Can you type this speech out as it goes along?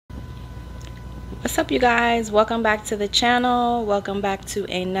What's up, you guys? Welcome back to the channel. Welcome back to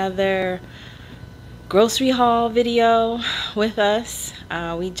another grocery haul video with us.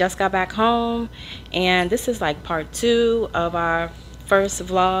 We just got back home, and this is like part 2 of our first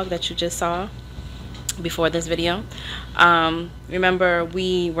vlog that you just saw before this video. Remember,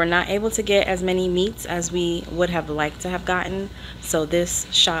 we were not able to get as many meats as we would have liked to have gotten, so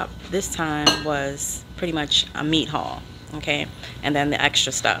this shop this time was pretty much a meat haul, okay, and then the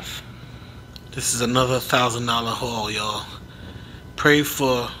extra stuff. This is another $1,000 haul, y'all. Pray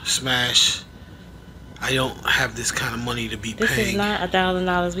for Smash. I don't have this kind of money to be paying. This is not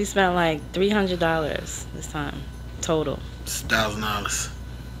 $1,000. We spent like $300 this time total. It's $1,000.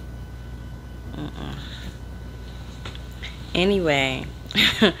 Anyway,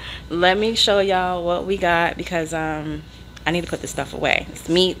 let me show y'all what we got, because I need to put this stuff away. It's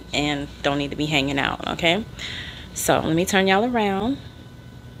meat and don't need to be hanging out, okay? So let me turn y'all around.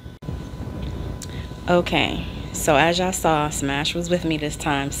 Okay, so as y'all saw, Smash was with me this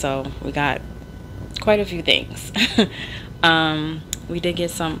time, so we got quite a few things. We did get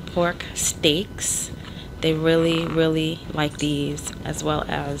some pork steaks. They really like these, as well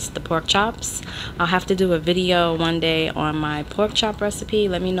as the pork chops. I'll have to do a video one day on my pork chop recipe.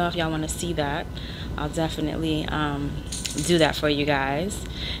 Let me know if y'all want to see that. I'll definitely do that for you guys.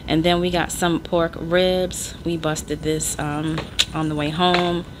 And then we got some pork ribs. We busted this on the way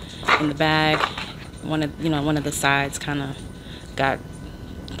home in the bag. One of the sides kind of got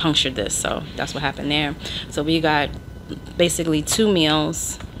punctured this, so that's what happened there. So we got basically 2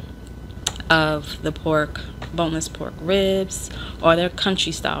 meals of the boneless pork ribs, or they're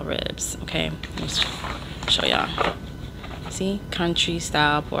country style ribs. Okay, let's show y'all. See, country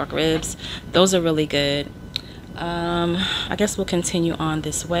style pork ribs. Those are really good. I guess we'll continue on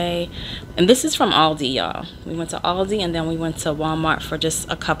this way. And this is from Aldi, y'all. We went to Aldi, and then we went to Walmart for just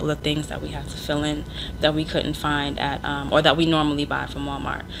a couple of things that we had to fill in that we couldn't find at or that we normally buy from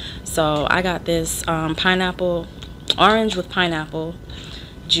Walmart. So I got this orange with pineapple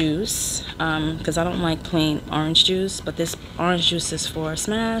juice, because I don't like plain orange juice, but this orange juice is for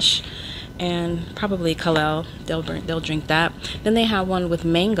Smash and probably Khalil. They'll drink that. Then they have one with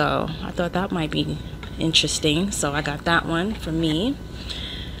mango. I thought that might be interesting, so I got that one for me.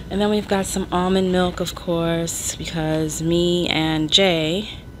 And then we've got some almond milk, of course, because me and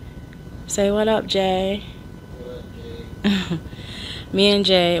Jay, say what up, Jay. What up, Jay? Me and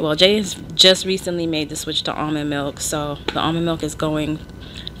Jay, well, Jay has just recently made the switch to almond milk, so the almond milk is going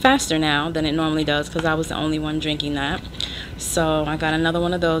faster now than it normally does, because I was the only one drinking that. So I got another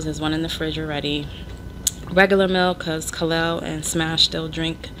one of those. There's one in the fridge already. Regular milk, because Khalil and Smash still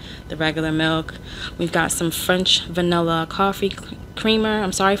drink the regular milk. We've got some French vanilla coffee creamer.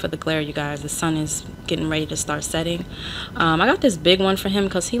 I'm sorry for the glare, you guys. The sun is getting ready to start setting. I got this big one for him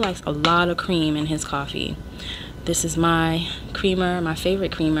because he likes a lot of cream in his coffee. This is my creamer, my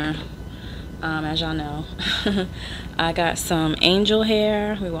favorite creamer, as y'all know. I got some angel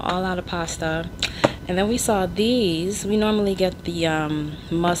hair. We were all out of pasta. And then we saw these. We normally get the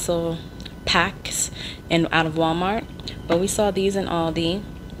muscle packs out of Walmart, but we saw these in Aldi,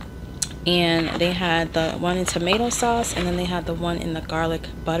 and they had the one in tomato sauce, and then they had the one in the garlic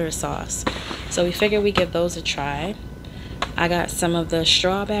butter sauce. So we figured we'd give those a try. I got some of the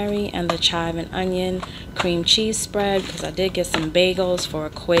strawberry and the chive and onion cream cheese spread, because I did get some bagels for a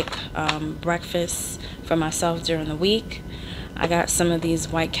quick breakfast for myself during the week. I got some of these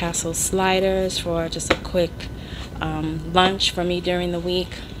White Castle sliders for just a quick lunch for me during the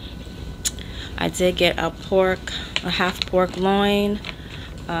week. I did get a half pork loin.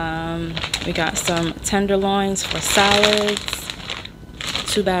 We got some tenderloins for salads,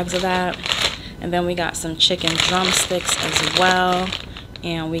 2 bags of that. And then we got some chicken drumsticks as well,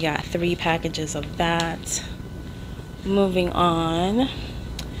 and we got 3 packages of that. Moving on,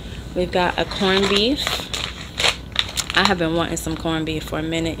 we've got a corned beef. I have been wanting some corned beef for a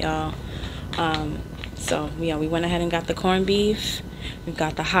minute, y'all. So yeah, we went ahead and got the corned beef. We've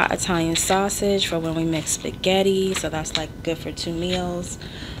got the hot Italian sausage for when we mix spaghetti, so that's like good for 2 meals.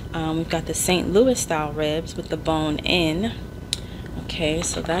 We've got the St. Louis style ribs with the bone in. Okay,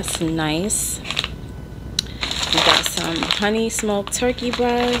 so that's nice. We've got some honey smoked turkey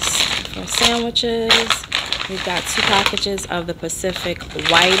breast for sandwiches. We've got 2 packages of the Pacific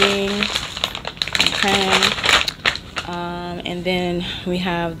whiting. Okay. And then we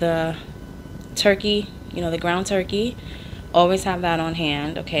have the turkey, the ground turkey. Always have that on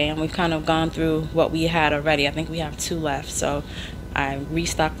hand, okay? And we've kind of gone through what we had already. I think we have 2 left, so I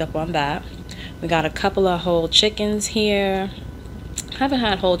restocked up on that. We got a couple of whole chickens here. Haven't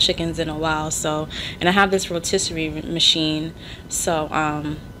had whole chickens in a while, so, and I have this rotisserie machine, so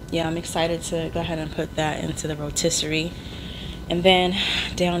yeah, I'm excited to go ahead and put that into the rotisserie. And then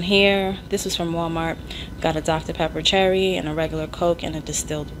down here, this was from Walmart. Got a Dr. Pepper cherry and a regular Coke and a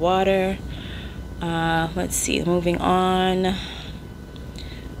distilled water. Let's see, moving on.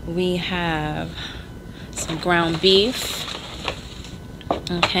 We have some ground beef.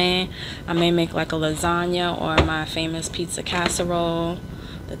 Okay, I may make like a lasagna or my famous pizza casserole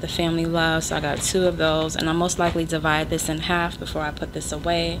that the family loves. So I got 2 of those, and I'll most likely divide this in half before I put this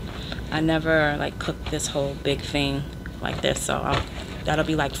away. I never like cook this whole big thing like this, so that'll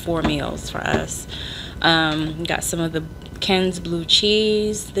be like 4 meals for us. Got some of the Ken's blue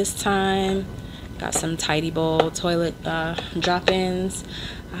cheese this time. Got some Tidy Bowl toilet drop-ins.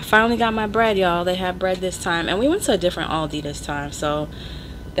 I finally got my bread, y'all. They had bread this time, and we went to a different Aldi this time. So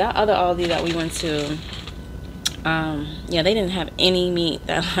that other Aldi that we went to, yeah, they didn't have any meat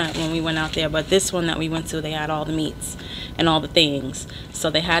that when we went out there, but this one that we went to, they had all the meats and all the things. So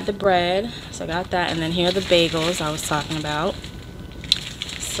they had the bread, so I got that, and then here are the bagels I was talking about.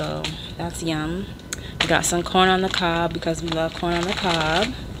 So that's yum. We got some corn on the cob because we love corn on the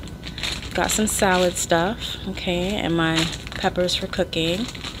cob. Got some salad stuff, okay, and my peppers for cooking.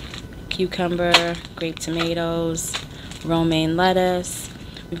 Cucumber, grape tomatoes, romaine lettuce.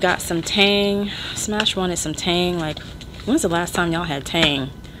 We've got some Tang. Smash wanted some Tang. Like, when's the last time y'all had Tang?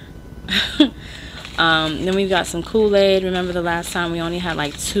 Then we've got some Kool-Aid. Remember the last time we only had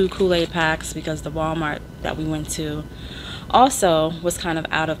like 2 Kool-Aid packs because the Walmart that we went to also was kind of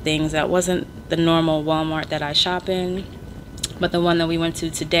out of things. That wasn't the normal Walmart that I shop in, but the one that we went to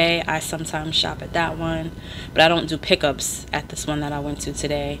today, I sometimes shop at that one, but I don't do pickups at this one that I went to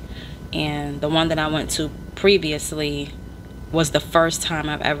today. And the one that I went to previously was the first time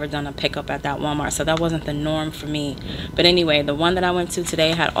I've ever done a pickup at that Walmart, so that wasn't the norm for me. But anyway, the one that I went to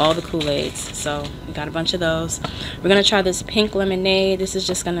today had all the Kool-Aids, so we got a bunch of those. We're gonna try this pink lemonade. This is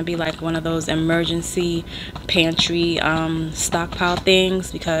just gonna be like one of those emergency pantry stockpile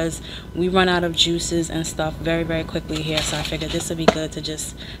things, because we run out of juices and stuff very, very quickly here, so I figured this would be good to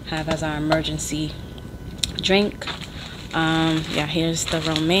just have as our emergency drink. Yeah, here's the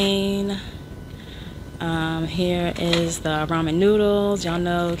romaine. Here is the ramen noodles. Y'all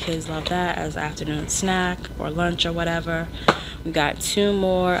know kids love that as afternoon snack or lunch or whatever. We got 2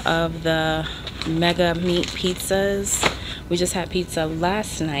 more of the mega meat pizzas. We just had pizza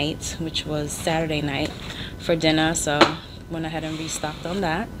last night, which was Saturday night, for dinner, so went ahead and restocked on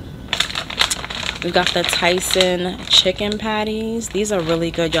that. We've got the Tyson chicken patties. These are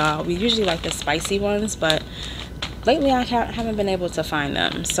really good, y'all. We usually like the spicy ones, but lately I haven't been able to find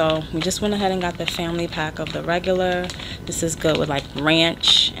them, so we just went ahead and got the family pack of the regular. This is good with like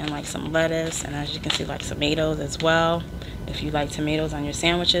ranch and like some lettuce, and as you can see, like tomatoes as well if you like tomatoes on your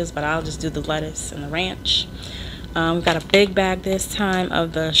sandwiches, but I'll just do the lettuce and the ranch. We've got a big bag this time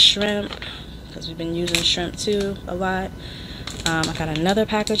of the shrimp because we've been using shrimp too a lot. I got another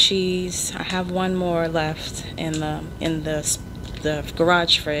pack of cheese. I have 1 more left in the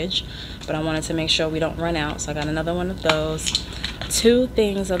garage fridge, but I wanted to make sure we don't run out, so I got another one of those. 2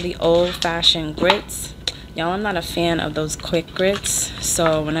 things of the old-fashioned grits. Y'all, I'm not a fan of those quick grits,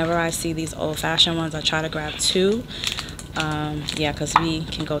 so whenever I see these old-fashioned ones, I try to grab 2. Yeah, because we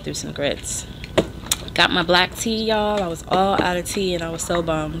can go through some grits. Got my black tea, y'all. I was all out of tea and I was so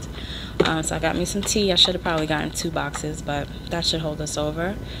bummed. So I got me some tea. I should have probably gotten 2 boxes, but that should hold us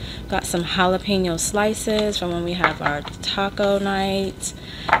over. Got some jalapeno slices from when we have our taco night.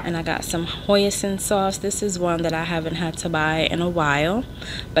 And I got some hoisin sauce. This is one that I haven't had to buy in a while,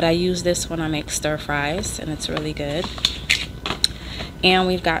 but I use this when I make stir fries, and it's really good. And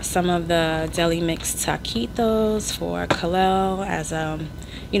we've got some of the deli mixed taquitos for Kalel as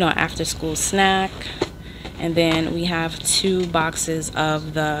you know, after school snack. And then we have 2 boxes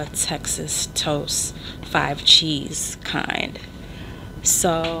of the Texas Toast 5 cheese kind.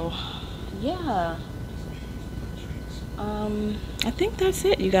 So yeah, I think that's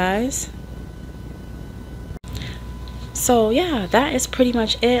it, you guys. So yeah, that is pretty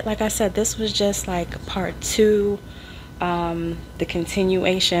much it. Like I said, this was just like part 2, the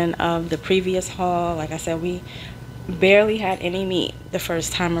continuation of the previous haul. Like I said, we barely had any meat the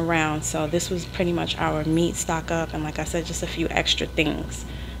first time around, so this was pretty much our meat stock up, and like I said, just a few extra things.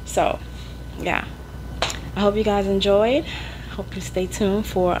 So yeah, I hope you guys enjoyed. Hope you stay tuned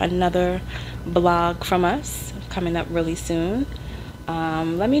for another vlog from us coming up really soon.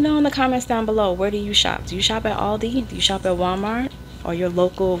 Let me know in the comments down below, where do you shop? Do you shop at Aldi? Do you shop at Walmart? Or your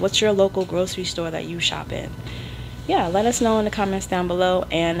local, what's your local grocery store that you shop in? Yeah, let us know in the comments down below.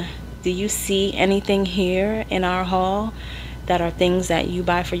 And do you see anything here in our haul that are things that you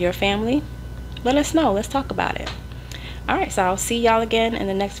buy for your family? Let us know. Let's talk about it. Alright, so I'll see y'all again in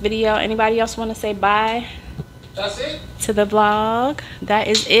the next video. Anybody else want to say bye? That's it? To the vlog? That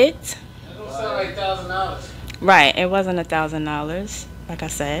is it? That don't sound like $1,000. Right, it wasn't $1,000, like I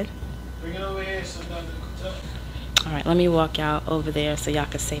said. Bring it over here so Dr. can tell. Alright, let me walk out over there so y'all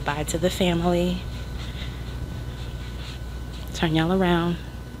can say bye to the family. Turn y'all around.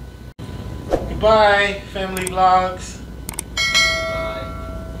 Goodbye, family vlogs.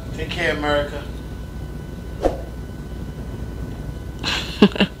 Bye. Take care, America.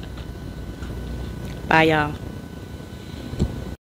 Bye, y'all.